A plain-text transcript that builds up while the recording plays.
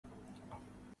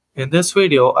In this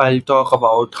video, I'll talk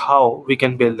about how we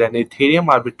can build an Ethereum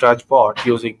arbitrage bot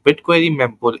using Bitquery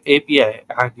Mempool API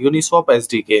and Uniswap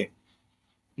SDK.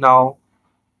 Now,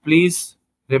 please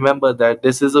remember that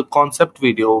this is a concept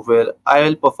video where I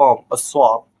will perform a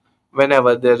swap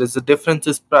whenever there is a difference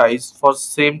in price for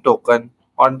same token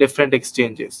on different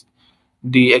exchanges.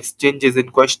 The exchanges in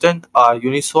question are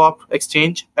Uniswap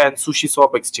Exchange and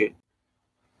Sushiswap Exchange.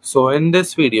 So in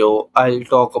this video, I'll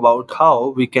talk about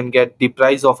how we can get the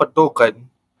price of a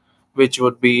token, which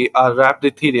would be a wrapped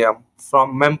Ethereum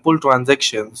from mempool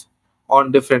transactions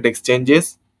on different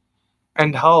exchanges,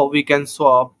 and how we can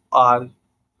swap our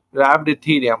wrapped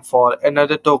Ethereum for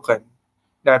another token,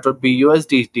 that would be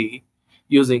USDT,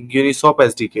 using Uniswap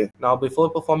SDK. Now,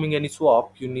 before performing any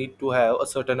swap, you need to have a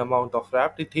certain amount of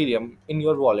wrapped Ethereum in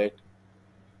your wallet.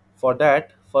 For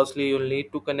that, firstly, you'll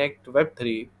need to connect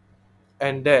Web3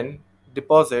 and then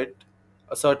deposit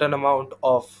a certain amount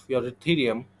of your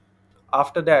Ethereum.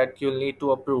 After that, you'll need to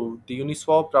approve the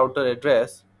Uniswap router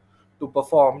address to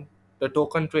perform the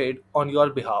token trade on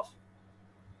your behalf.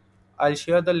 I'll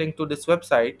share the link to this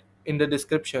website in the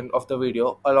description of the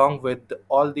video along with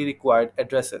all the required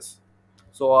addresses.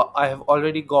 So I have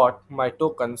already got my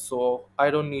token, so I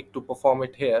don't need to perform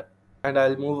it here, and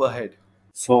I'll move ahead.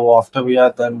 So after we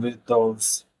are done with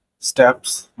those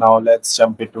steps, now let's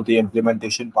jump into the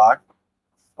implementation part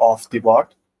of the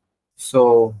bot.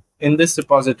 So in this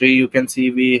repository, you can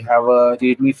see we have a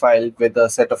README file with a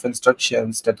set of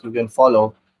instructions that you can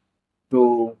follow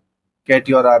to get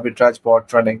your arbitrage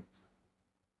bot running.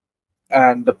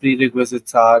 And the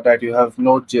prerequisites are that you have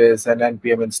Node.js and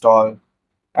npm installed,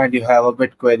 and you have a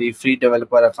Bitquery free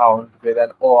developer account with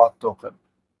an OAuth token.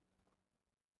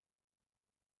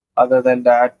 Other than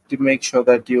that, to make sure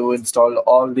that you install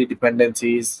all the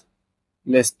dependencies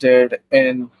listed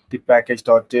in the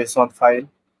package.json file,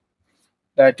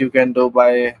 that you can do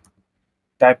by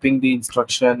typing the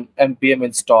instruction npm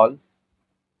install.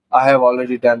 I have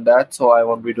already done that, so I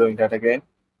won't be doing that again.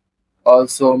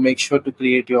 Also, make sure to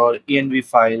create your env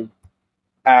file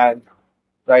and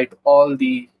write all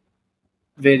the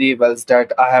variables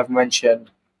that I have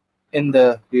mentioned in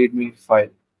the readme file.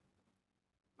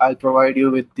 I'll provide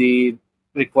you with the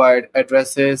required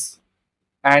addresses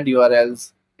and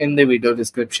URLs in the video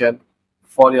description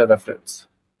for your reference.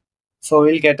 So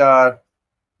we'll get our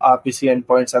RPC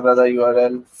endpoints, another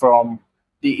URL from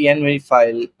the env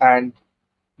file, and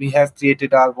we have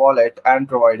created our wallet and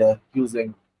provider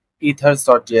using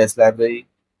ethers.js library.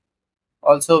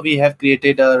 Also, we have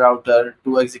created a router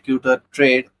to execute a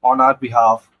trade on our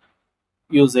behalf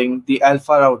using the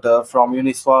alpha router from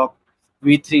Uniswap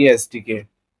v3 SDK.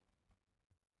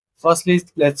 Firstly,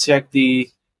 let's check the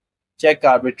check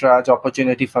arbitrage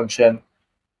opportunity function.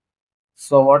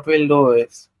 So what we'll do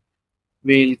is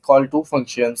we'll call two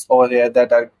functions over here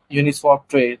that are Uniswap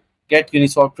trade, get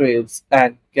Uniswap trades,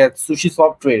 and get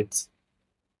Sushiswap trades,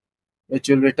 which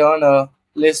will return a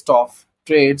list of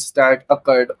trades that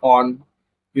occurred on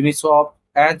Uniswap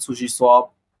and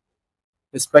Sushiswap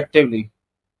respectively.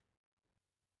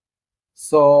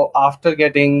 So after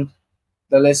getting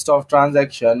the list of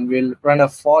transaction, we'll run a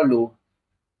for loop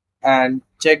and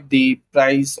check the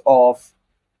price of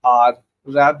our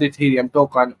wrapped Ethereum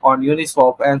token on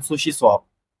Uniswap and Sushiswap.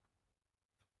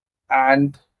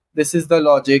 And this is the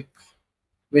logic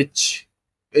which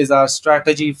is our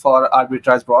strategy for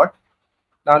arbitrage bot.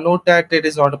 Now note that it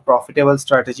is not a profitable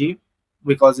strategy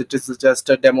because it is just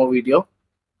a demo video,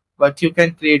 but you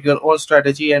can create your own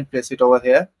strategy and place it over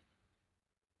here.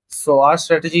 So our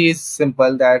strategy is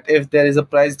simple, that if there is a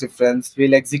price difference,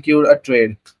 we'll execute a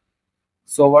trade.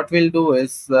 So what we'll do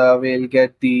is we'll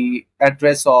get the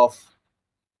address of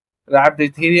wrapped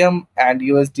Ethereum and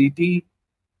USDT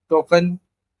token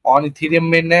on Ethereum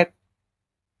mainnet.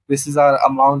 This is our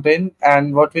amount in,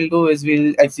 and what we'll do is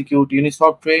we'll execute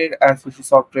Uniswap trade and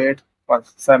Sushiswap trade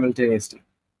simultaneously.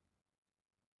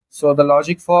 So the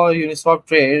logic for Uniswap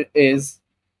trade is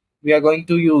we are going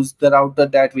to use the router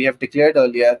that we have declared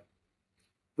earlier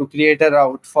to create a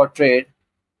route for trade,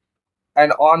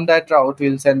 and on that route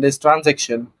we'll send this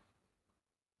transaction,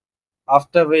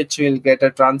 after which we'll get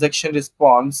a transaction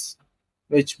response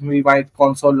which we might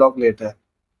console log later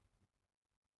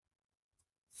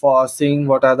for seeing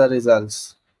what are the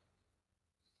results.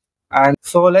 And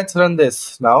so let's run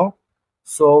this now.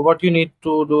 So what you need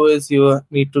to do is you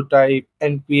need to type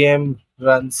npm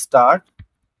run start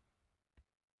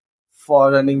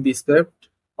for running the script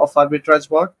of arbitrage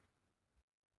bot,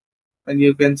 and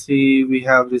you can see we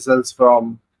have results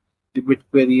from the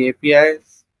Bitquery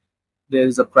APIs. There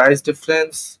is a price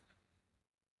difference.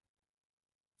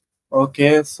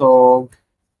 Okay, so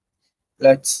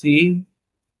let's see.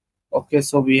 Okay,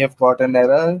 so we have got an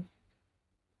error,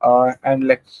 and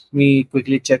let me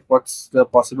quickly check what's the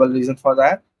possible reason for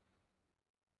that.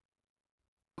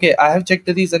 Okay, I have checked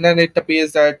the reason and it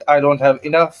appears that I don't have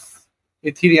enough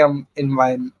Ethereum in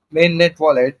my mainnet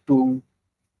wallet to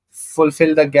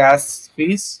fulfill the gas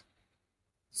fees.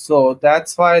 So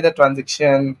that's why the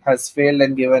transaction has failed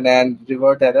and given an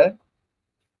revert error.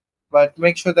 But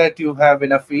make sure that you have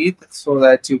enough ETH so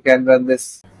that you can run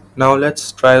this. Now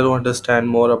let's try to understand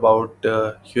more about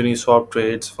Uniswap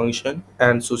trades function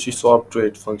and Sushiswap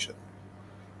trade function.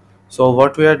 So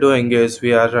what we are doing is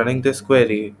we are running this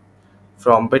query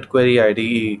from Bitquery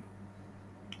IDE.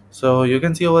 So you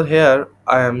can see over here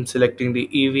I am selecting the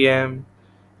EVM,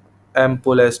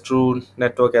 Mempool as true,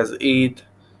 network as ETH,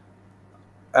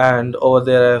 and over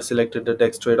there I have selected the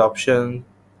text trade option,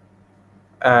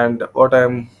 and what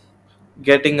I'm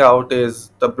getting out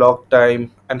is the block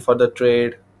time, and for the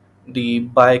trade the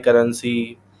buy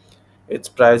currency, its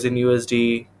price in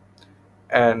USD,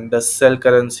 and the sell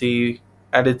currency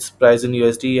and its price in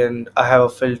USD. And I have a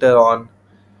filter on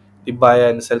the buy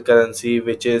and sell currency,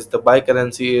 which is the buy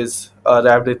currency is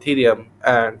wrapped Ethereum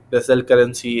and the sell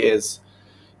currency is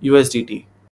USDT.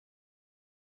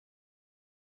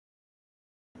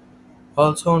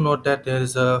 Also note that there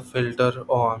is a filter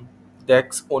on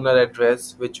DEX owner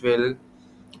address which will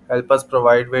help us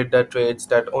provide with the trades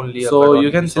that only occur. So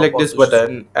you can select this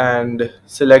button and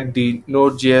select the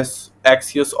Node.js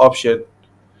Axios option,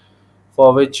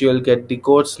 for which you'll get the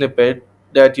code snippet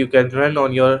that you can run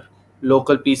on your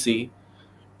local PC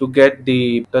to get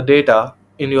the data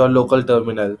in your local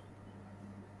terminal.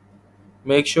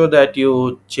 Make sure that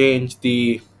you change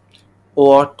the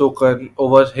OAuth token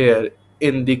over here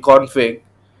in the config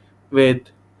with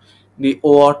the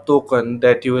OAuth token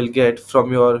that you will get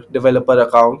from your developer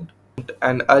account,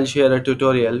 and I'll share a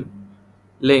tutorial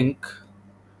link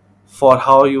for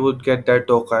how you would get that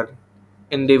token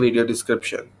in the video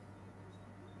description.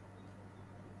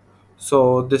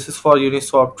 So this is for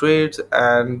Uniswap trades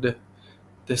and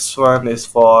this one is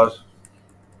for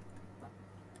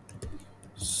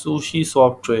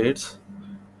Sushiswap trades,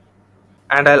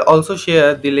 and I'll also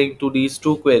share the link to these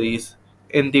two queries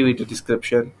in the video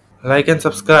description. Like and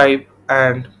subscribe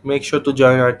and make sure to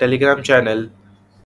join our Telegram channel